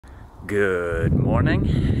Good morning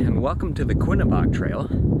and welcome to the Quinebaug Trail.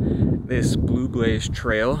 This blue blaze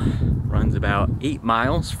trail runs about 8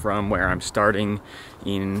 miles from where I'm starting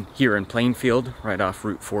here in Plainfield, right off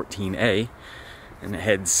Route 14A, and it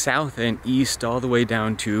heads south and east all the way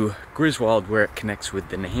down to Griswold where it connects with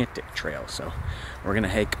the Nahantic Trail. So we're gonna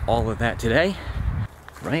hike all of that today.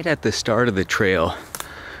 Right at the start of the trail,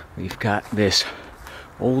 we've got this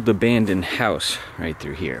old abandoned house right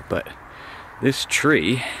through here, but this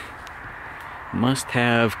tree must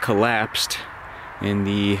have collapsed in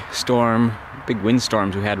the big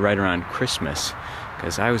windstorms we had right around Christmas,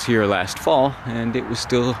 because I was here last fall and it was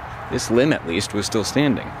still, this limb at least, was still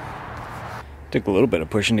standing. Took a little bit of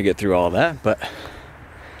pushing to get through all that, but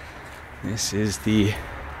this is the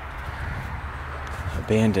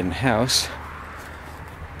abandoned house.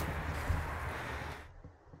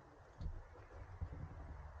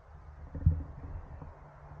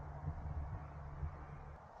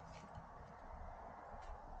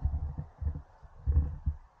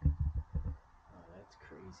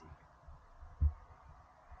 Crazy.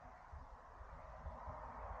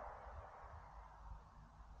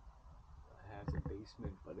 It has a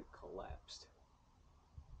basement, but it collapsed.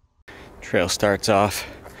 Trail starts off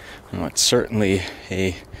on what's certainly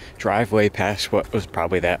a driveway past what was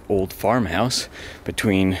probably that old farmhouse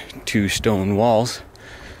between two stone walls.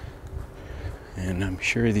 And I'm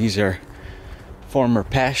sure these are former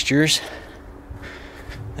pastures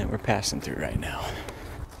that we're passing through right now.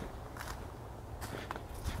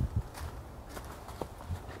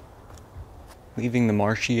 Leaving the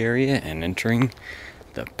marshy area and entering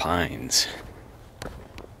the pines.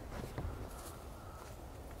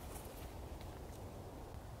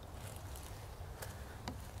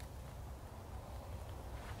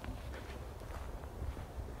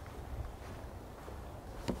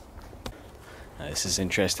 Now, this is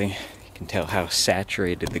interesting. You can tell how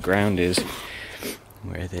saturated the ground is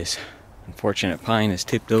where this unfortunate pine is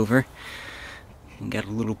tipped over and got a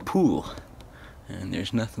little pool. And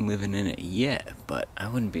there's nothing living in it yet, but I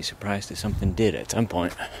wouldn't be surprised if something did at some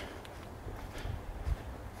point.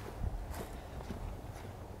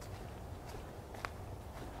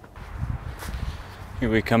 Here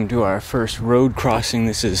we come to our first road crossing.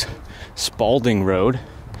 This is Spalding Road,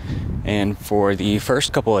 and for the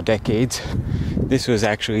first couple of decades, this was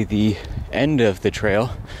actually the end of the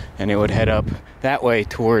trail, and it would head up that way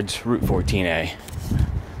towards Route 14A.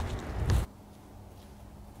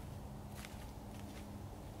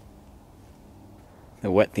 The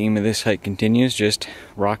wet theme of this hike continues, just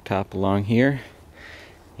rock top along here,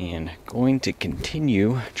 and going to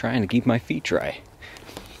continue trying to keep my feet dry.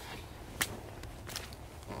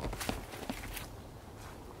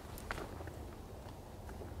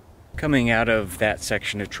 Coming out of that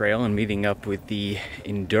section of trail and meeting up with the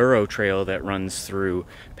Enduro Trail that runs through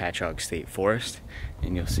Patchogue State Forest,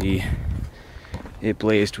 and you'll see it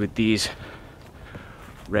blazed with these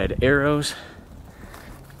red arrows.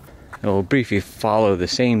 We'll briefly follow the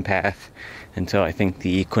same path until I think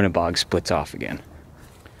the Quinebaug splits off again.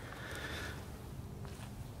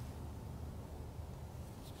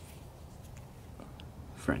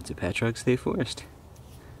 Friends of Patchogue State Forest.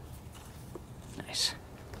 Nice.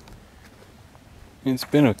 It's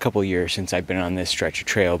been a couple years since I've been on this stretch of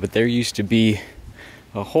trail, but there used to be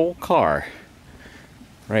a whole car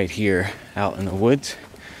right here out in the woods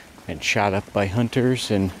and shot up by hunters,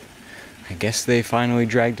 and I guess they finally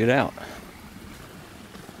dragged it out.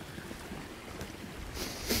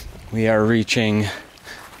 We are reaching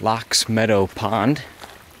Lock's Meadow Pond.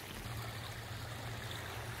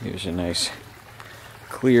 Here's a nice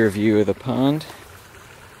clear view of the pond.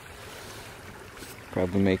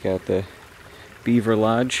 Probably make out the beaver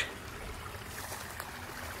lodge.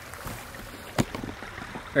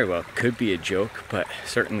 Very well could be a joke, but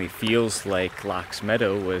certainly feels like Lock's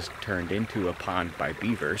Meadow was turned into a pond by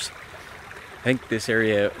beavers. I think this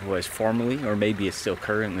area was formerly, or maybe it still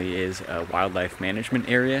currently is, a wildlife management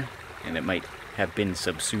area, and it might have been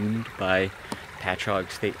subsumed by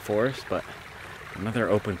Patchogue State Forest, but another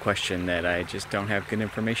open question that I just don't have good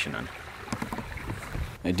information on.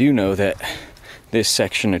 I do know that this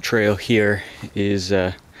section of trail here is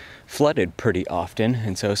flooded pretty often,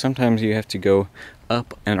 and so sometimes you have to go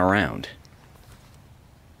up and around.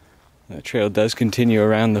 The trail does continue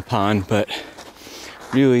around the pond, but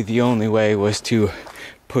really the only way was to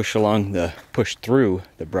push through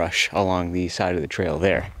the brush along the side of the trail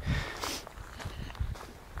there.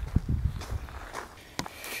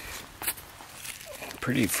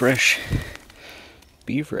 Pretty fresh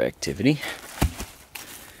beaver activity.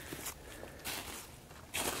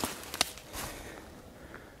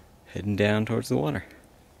 Heading down towards the water.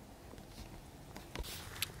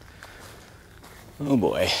 Oh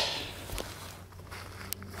boy.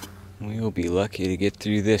 We'll be lucky to get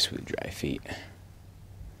through this with dry feet.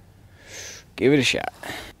 Give it a shot.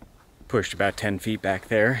 Pushed about 10 feet back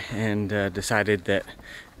there and decided that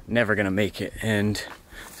never gonna make it, and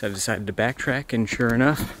so I decided to backtrack, and sure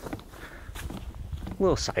enough, a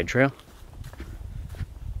little side trail.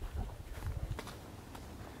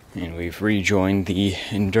 And we've rejoined the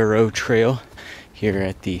Enduro Trail here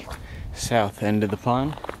at the south end of the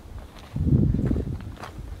pond.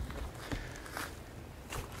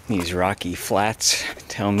 These rocky flats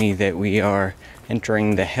tell me that we are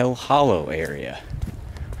entering the Hell Hollow area.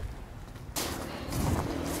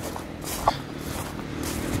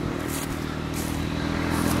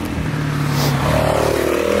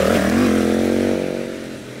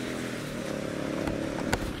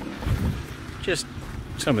 Just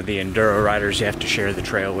some of the enduro riders you have to share the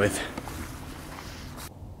trail with.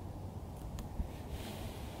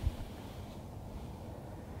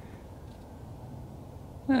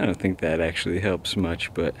 I don't think that actually helps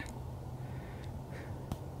much, but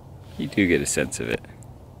you do get a sense of it.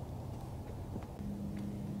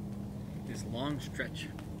 This long stretch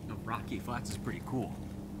of rocky flats is pretty cool.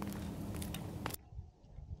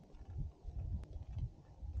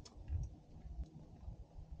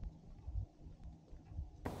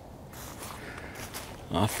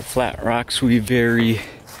 Off the flat rocks, we very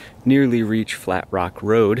nearly reach Flat Rock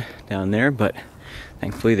Road down there, but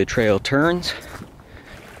thankfully the trail turns.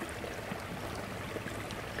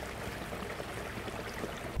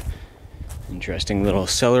 Interesting little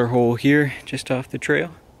cellar hole here just off the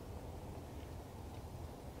trail.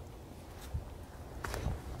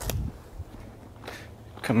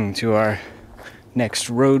 Coming to our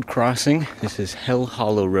next road crossing. This is Hell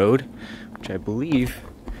Hollow Road, which I believe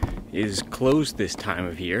is closed this time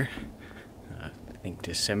of year. I think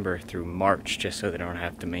December through March, just so they don't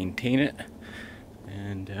have to maintain it.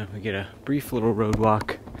 And we get a brief little road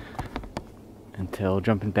walk until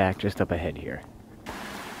jumping back just up ahead here.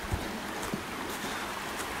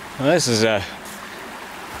 Well, this is a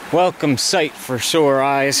welcome sight for sore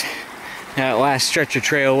eyes. That last stretch of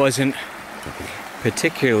trail wasn't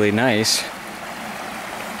particularly nice.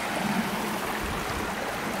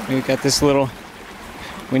 We've got this little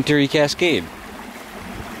wintry cascade.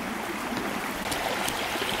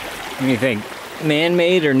 What do you think?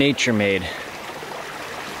 Man-made or nature-made?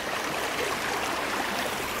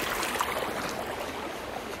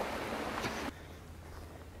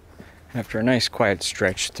 After a nice quiet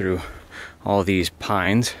stretch through all these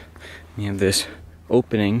pines, we have this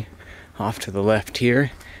opening off to the left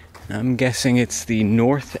here. I'm guessing it's the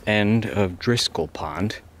north end of Driscoll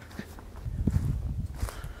Pond.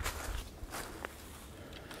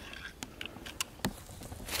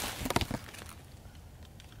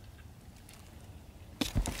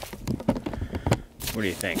 What do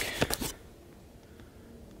you think?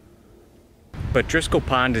 But Driscoll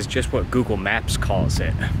Pond is just what Google Maps calls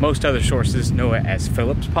it. Most other sources know it as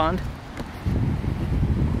Phillips Pond.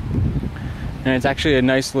 And it's actually a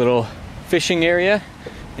nice little fishing area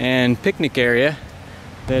and picnic area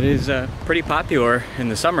that is pretty popular in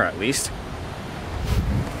the summer, at least.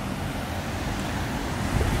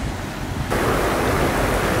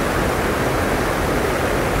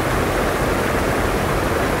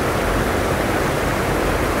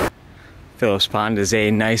 Phillips Pond is a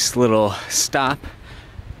nice little stop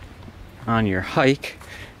on your hike,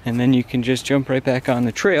 and then you can just jump right back on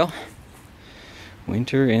the trail.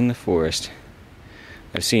 Winter in the forest.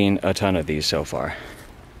 I've seen a ton of these so far.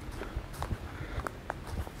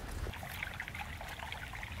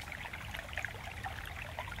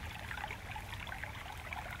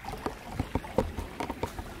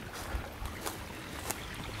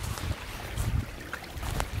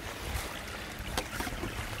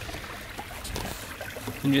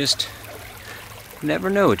 You just never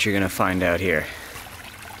know what you're gonna find out here.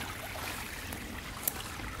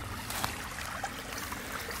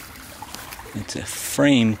 It's a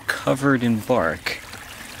frame covered in bark.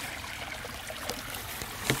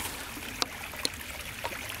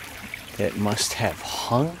 That must have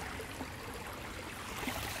hung.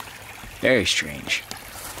 Very strange.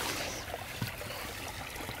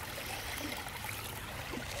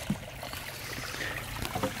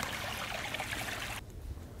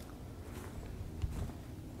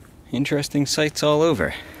 Interesting sights all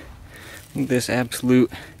over. Look at this absolute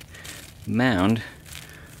mound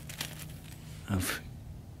of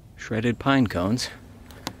shredded pine cones.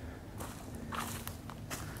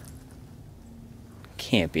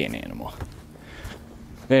 Can't be an animal.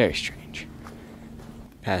 Very strange.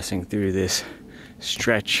 Passing through this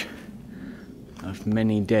stretch of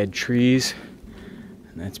many dead trees.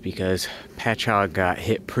 And that's because Patchogue got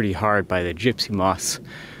hit pretty hard by the gypsy moths.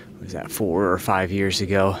 Was that 4 or 5 years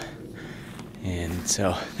ago? And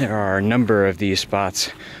so there are a number of these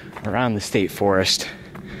spots around the state forest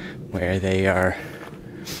where they are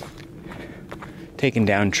taking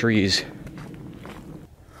down trees.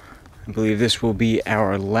 I believe this will be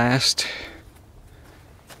our last...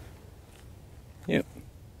 Yep,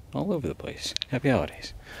 all over the place. Happy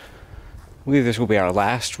holidays. I believe this will be our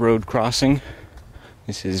last road crossing.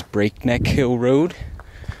 This is Breakneck Hill Road,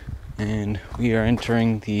 and we are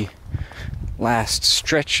entering the last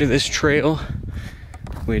stretch of this trail,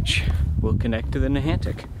 which will connect to the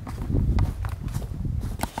Nahantic.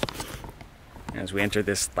 As we enter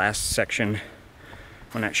this last section,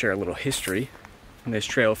 I want to share a little history. This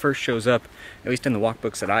trail first shows up, at least in the walk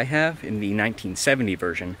books that I have, in the 1970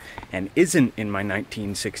 version, and isn't in my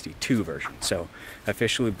 1962 version. So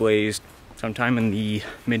officially blazed sometime in the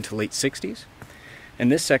mid to late 60s.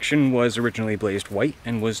 And this section was originally blazed white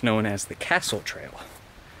and was known as the Castle Trail.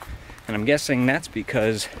 And I'm guessing that's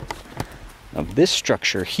because of this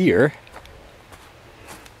structure here,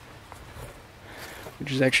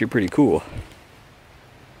 which is actually pretty cool.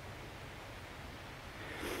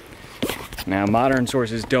 Now, modern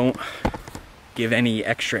sources don't give any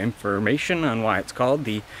extra information on why it's called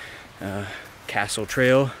the Castle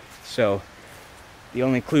Trail, so the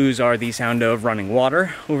only clues are the sound of running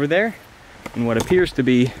water over there and what appears to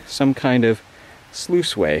be some kind of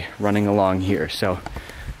sluiceway running along here. So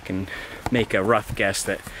I can make a rough guess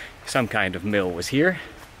that some kind of mill was here.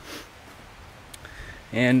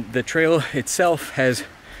 And the trail itself has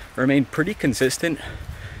remained pretty consistent.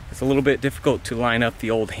 It's a little bit difficult to line up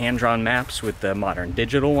the old hand-drawn maps with the modern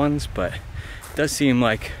digital ones, but it does seem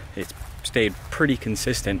like it's stayed pretty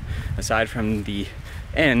consistent aside from the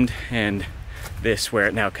end and this where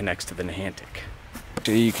it now connects to the Nahantic.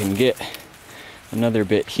 So you can get another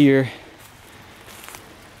bit here.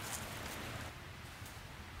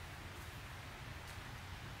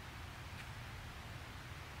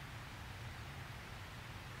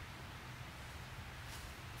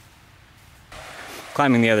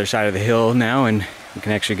 Climbing the other side of the hill now, and you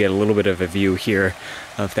can actually get a little bit of a view here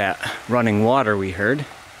of that running water we heard.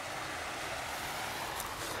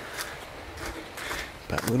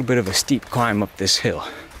 But a little bit of a steep climb up this hill.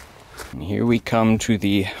 And here we come to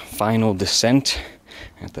the final descent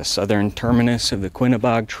at the southern terminus of the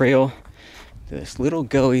Quinebaug Trail. This little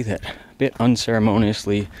gully that a bit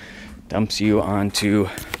unceremoniously dumps you onto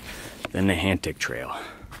the Nahantic Trail.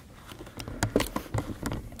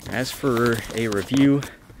 As for a review,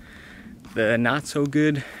 the not so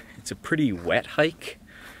good, it's a pretty wet hike,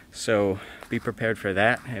 so be prepared for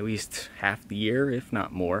that at least half the year, if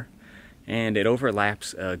not more. And it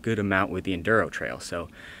overlaps a good amount with the Enduro Trail, so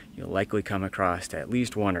you'll likely come across at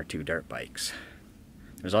least 1 or 2 dirt bikes.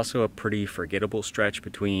 There's also a pretty forgettable stretch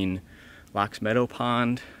between Locks Meadow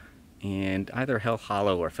Pond and either Hell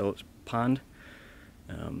Hollow or Phillips Pond.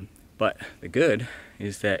 But the good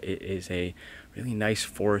is that it is a really nice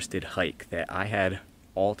forested hike that I had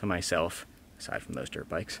all to myself, aside from those dirt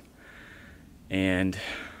bikes. And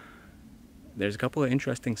there's a couple of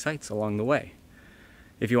interesting sights along the way.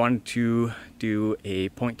 If you wanted to do a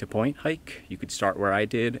point-to-point hike, you could start where I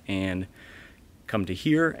did and come to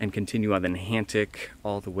here and continue on the Nahantic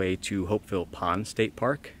all the way to Hopeville Pond State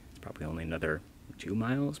Park. It's probably only another 2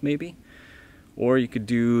 miles maybe. Or you could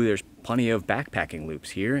do, there's plenty of backpacking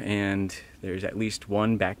loops here, and there's at least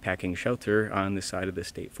 1 backpacking shelter on the side of the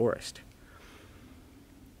state forest.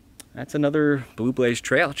 That's another Blue Blaze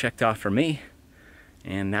trail checked off for me,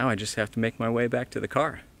 and now I just have to make my way back to the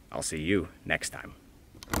car. I'll see you next time.